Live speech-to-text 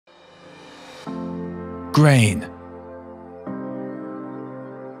Grain.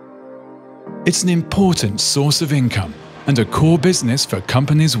 It's an important source of income and a core business for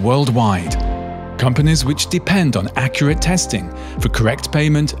companies worldwide. Companies which depend on accurate testing for correct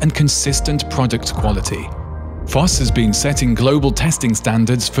payment and consistent product quality. FOSS has been setting global testing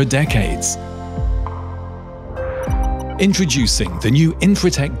standards for decades. Introducing the new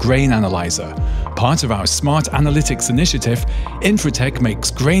Infratec Grain Analyzer. Part of our Smart Analytics initiative, Infratec makes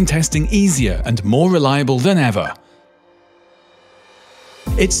grain testing easier and more reliable than ever.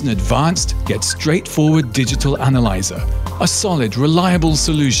 It's an advanced yet straightforward digital analyzer, a solid, reliable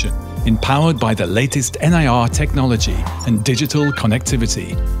solution empowered by the latest NIR technology and digital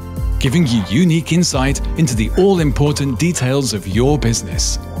connectivity, giving you unique insight into the all-important details of your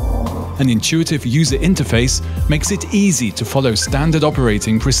business. An intuitive user interface makes it easy to follow standard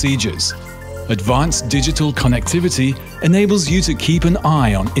operating procedures. Advanced digital connectivity enables you to keep an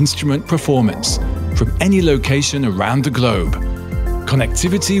eye on instrument performance from any location around the globe.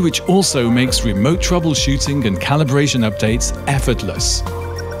 Connectivity which also makes remote troubleshooting and calibration updates effortless.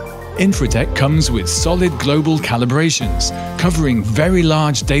 Infratec comes with solid global calibrations, covering very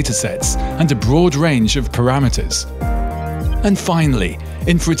large datasets and a broad range of parameters. And finally,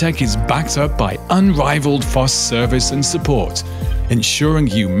 Infratec is backed up by unrivaled FOSS service and support, ensuring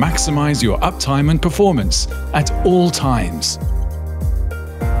you maximize your uptime and performance at all times.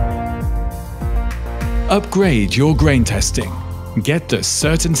 Upgrade your grain testing. Get the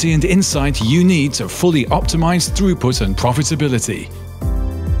certainty and insight you need to fully optimize throughput and profitability.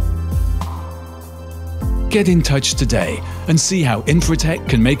 Get in touch today and see how Infratec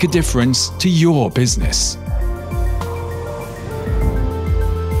can make a difference to your business.